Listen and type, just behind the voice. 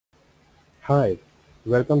Hi,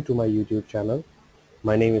 welcome to my YouTube channel.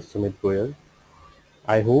 My name is Sumit Goyal.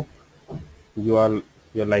 I hope you are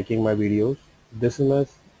you're liking my videos. This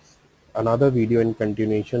is another video in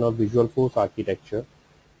continuation of VisualForce architecture.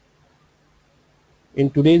 In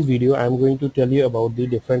today's video, I am going to tell you about the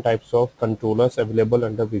different types of controllers available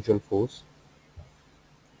under VisualForce.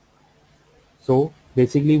 So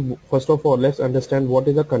basically, first of all, let's understand what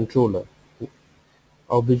is a controller.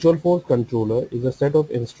 A VisualForce controller is a set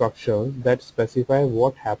of instructions that specify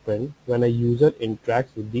what happens when a user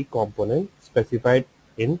interacts with the component specified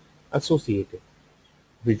in associated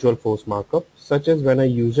VisualForce markup, such as when a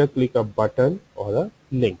user clicks a button or a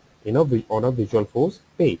link on a VisualForce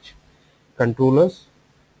page. Controllers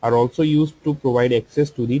are also used to provide access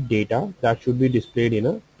to the data that should be displayed in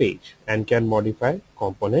a page and can modify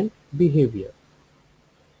component behavior.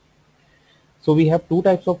 So we have two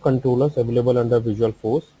types of controllers available under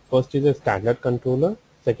VisualForce. First is a standard controller,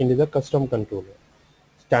 second is a custom controller.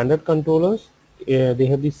 Standard controllers, they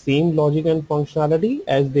have the same logic and functionality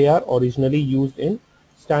as they are originally used in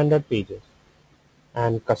standard pages.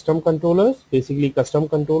 And custom controllers, basically custom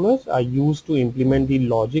controllers are used to implement the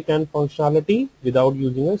logic and functionality without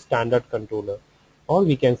using a standard controller. Or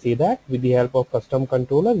we can say that with the help of custom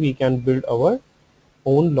controller, we can build our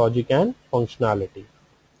own logic and functionality.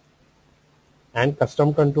 And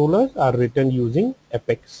custom controllers are written using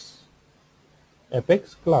Apex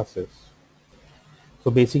classes. So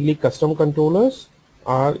basically custom controllers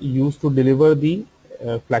are used to deliver the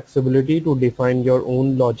flexibility to define your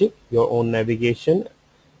own logic, your own navigation.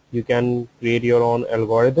 You can create your own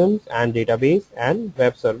algorithms and database and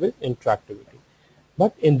web service interactivity.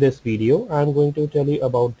 But in this video, I am going to tell you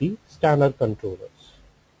about the standard controllers.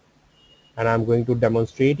 And I am going to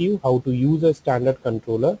demonstrate you how to use a standard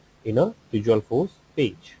controller in a VisualForce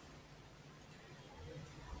page.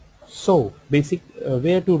 So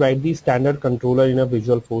where to write the standard controller in a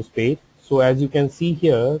VisualForce page. So as you can see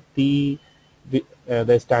here, the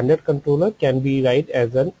standard controller can be write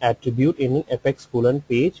as an attribute in an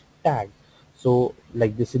apex:page tag. So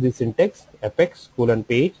like this is the syntax,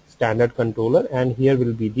 apex:page standard controller, and here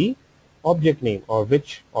will be the object name or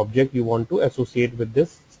which object you want to associate with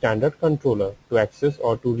this standard controller to access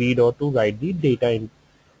or to read or to write the data.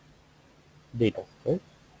 Right?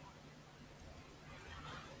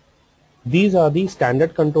 These are the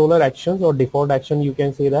standard controller actions or default action, you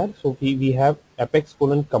can say that. So we have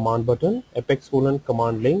apex::command button,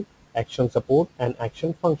 apex::command link, action support, and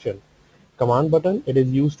action function. Command button, it is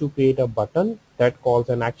used to create a button that calls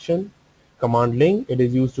an action. Command link, it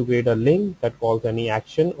is used to create a link that calls any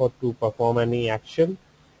action or to perform any action.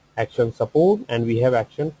 Action support, and we have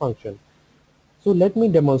action function. So let me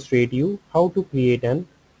demonstrate you how to create an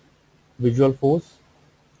VisualForce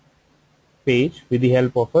page with the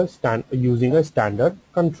help of using a standard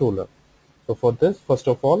controller. So for this, first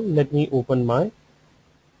of all, let me open my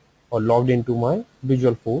logged into my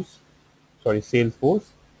Salesforce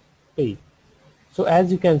page. So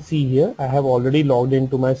as you can see here, I have already logged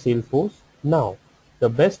into my Salesforce. Now the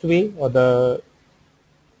best way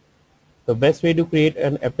to create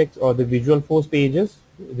an Apex or the VisualForce pages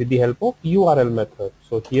with the help of URL method.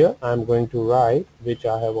 So here I am going to write, which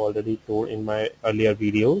I have already told in my earlier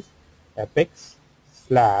videos, apex/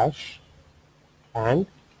 and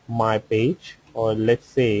my page, or let's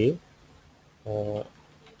say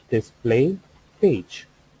display page.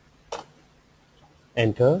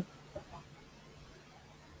 Enter.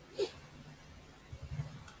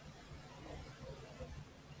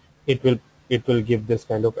 It will give this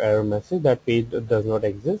kind of error message that page does not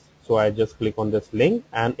exist. So I just click on this link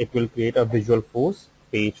and it will create a VisualForce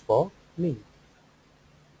page for me.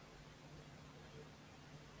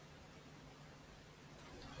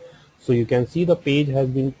 So you can see the page has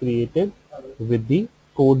been created with the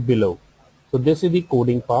code below. So this is the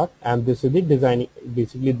coding part and this is the designing.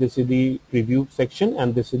 Basically this is the preview section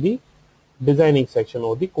and this is the designing section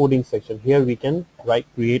or the coding section. Here we can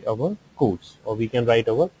create our codes, or we can write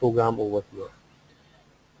our program over here.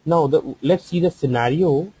 Now let's see the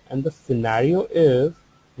scenario, and the scenario is,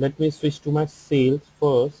 let me switch to my sales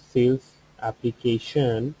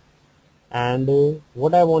application, and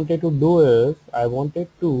what I wanted to do is I wanted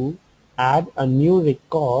to add a new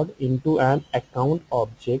record into an account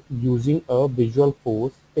object using a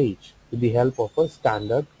VisualForce page with the help of a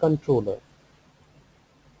standard controller.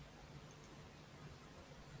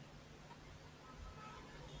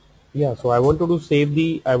 Yeah, so I wanted to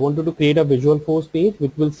create a VisualForce page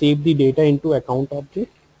which will save the data into account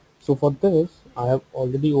object. So for this, I have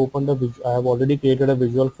already created a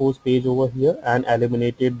VisualForce page over here and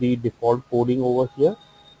eliminated the default coding over here.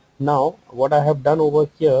 Now what I have done over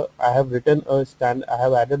here, I have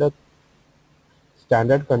added a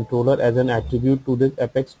standard controller as an attribute to this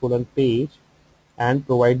apex colon page and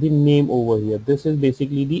provide the name over here. This is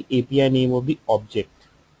basically the API name of the object.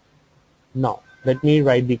 Now let me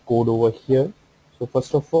write the code over here. So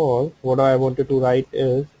first of all, what I wanted to write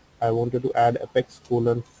is I wanted to add apex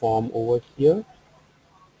colon form over here.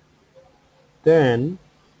 Then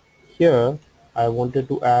here I wanted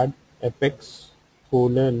to add apex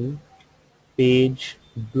colon page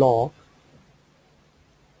block,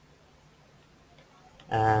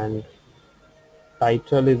 and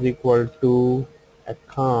title is equal to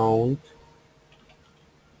account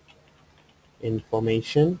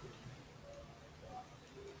information.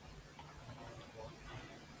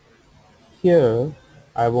 Here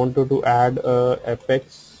I wanted to add a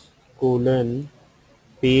apex colon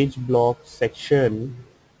page block section,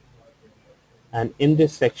 and in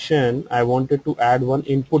this section I wanted to add one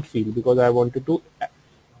input field because I wanted to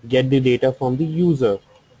get the data from the user.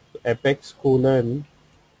 So apex colon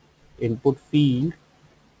input field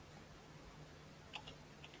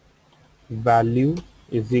value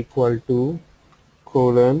is equal to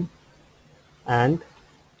colon and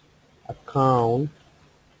account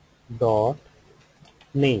dot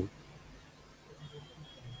name.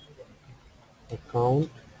 Account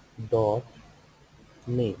dot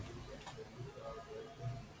name.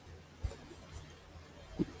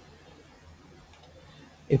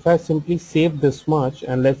 If I simply save this much,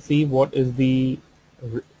 and let's see what is the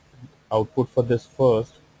output for this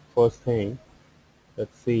first thing.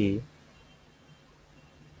 Let's see.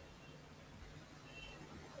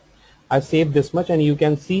 I saved this much, and you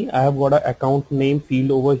can see I have got an account name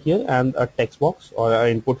field over here and a text box or an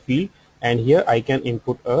input field, and here I can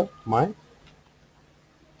input my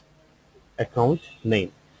account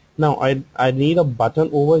name. Now I need a button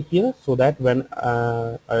over here so that when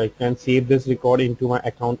I can save this record into my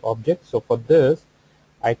account object. So for this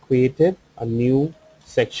I created a new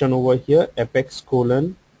section over here, apex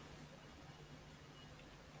colon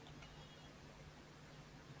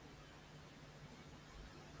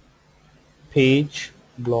page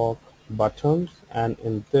block buttons, and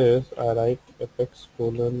in this I write apex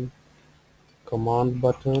colon command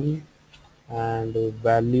button, and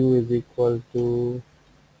value is equal to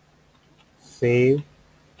save,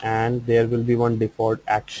 and there will be one default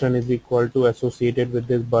action is equal to associated with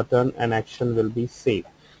this button, and action will be save.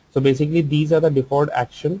 So basically these are the default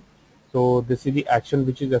action. So this is the action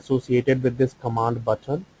which is associated with this command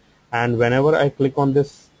button, and whenever I click on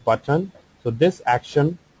this button, so this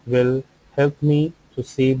action will help me to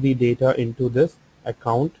save the data into this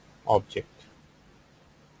account object.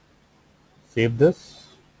 Save this.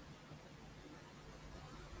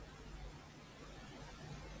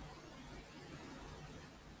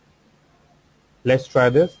 Let's try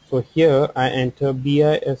this. So here I enter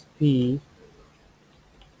BISP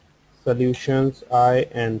solutions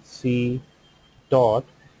inc dot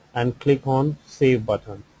and click on save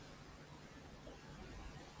button.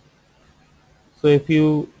 So if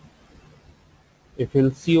you'll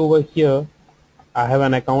see over here, I have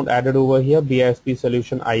an account added over here, BISP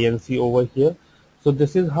solution inc over here. So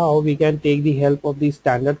this is how we can take the help of the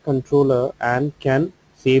standard controller and can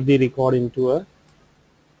save the record into a.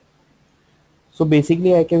 So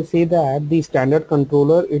basically I can say that the standard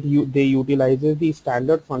controller they utilizes the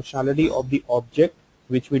standard functionality of the object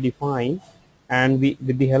which we define, and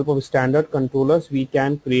with the help of standard controllers we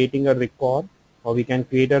can creating a record, or we can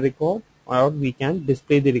create a record, or we can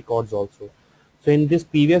display the records also. So in this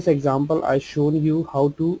previous example I shown you how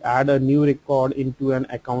to add a new record into an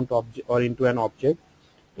account object or into an object.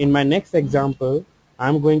 In my next example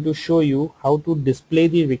I'm going to show you how to display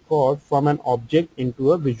the record from an object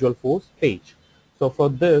into a VisualForce page. So for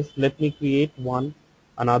this let me create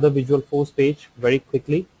another VisualForce page very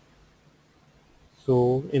quickly.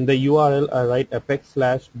 So in the URL I write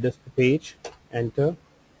apex/disk page, enter.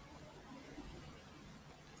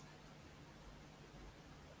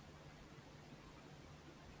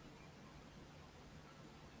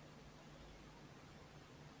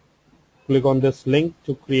 Click on this link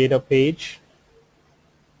to create a page.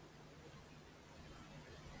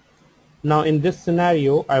 Now in this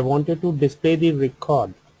scenario I wanted to display the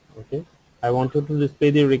record. Okay, I wanted to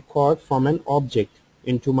display the record from an object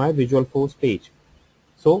into my VisualForce page.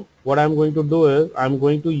 So what I'm going to do is I'm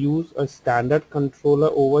going to use a standard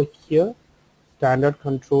controller over here, standard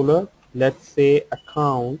controller, let's say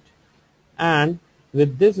account, and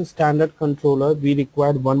with this standard controller we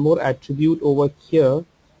required one more attribute over here,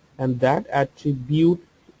 and that attribute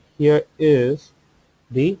here is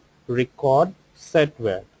the record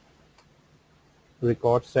setware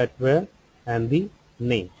and the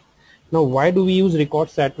name. Now why do we use record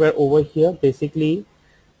setware over here? Basically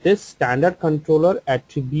This standard controller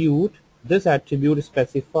attribute, this attribute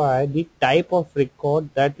specify the type of record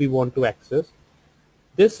that we want to access.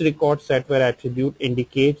 This record setware attribute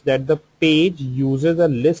indicates that the page uses a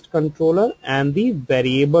list controller and the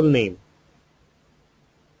variable name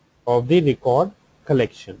of the record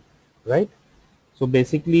collection, right? So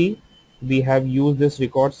basically we have used this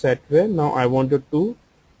record setware. Now I wanted to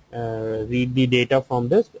read the data from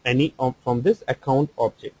this from this account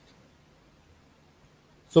object.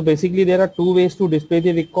 So basically there are two ways to display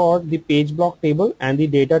the record, the page block table and the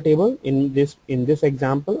data table. In this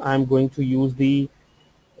example I am going to use the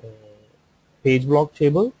page block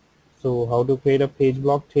table. So how to create a page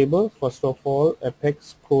block table? First of all,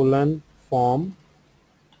 apex colon form,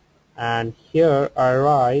 and here I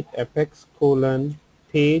write apex colon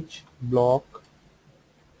page block,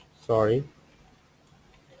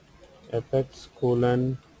 apex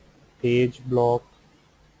colon page block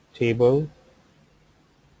table,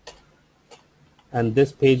 and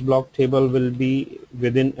this page block table will be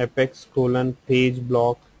within apex colon page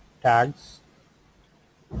block tags.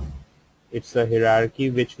 It's a hierarchy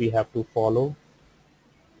which we have to follow.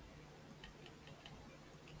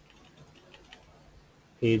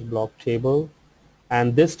 Page block table,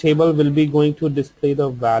 and this table will be going to display the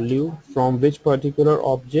value from which particular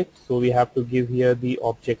object. So we have to give here the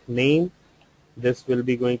object name. This will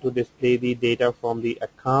be going to display the data from the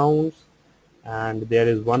accounts, and there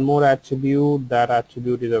is one more attribute. That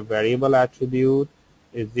attribute is a variable attribute,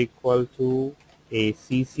 is equal to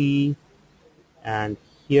ACC, and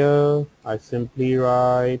here I simply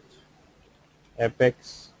write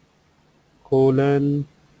apex colon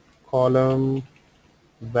column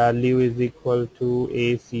value is equal to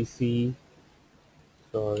ACC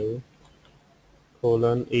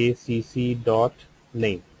colon ACC dot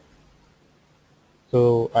name.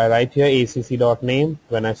 So I write here ACC dot name.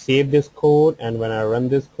 When I save this code and when I run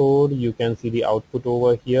this code, you can see the output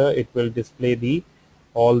over here. It will display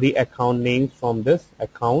all the account names from this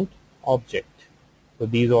account object. So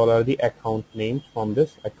these all are the account names from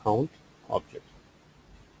this account object.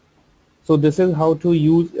 So this is how to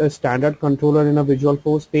use a standard controller in a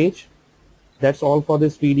VisualForce page. That's all for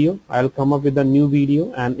this video. I'll come up with a new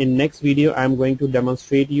video, and in next video I'm going to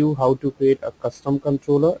demonstrate you how to create a custom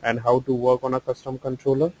controller and how to work on a custom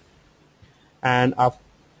controller. And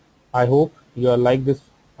I hope you are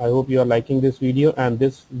liking this video, and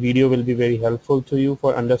this video will be very helpful to you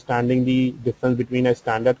for understanding the difference between a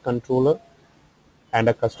standard controller and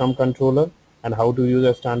a custom controller and how to use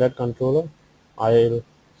a standard controller. I'll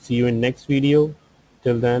see you in next video.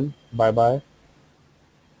 Till then, bye bye.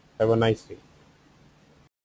 Have a nice day.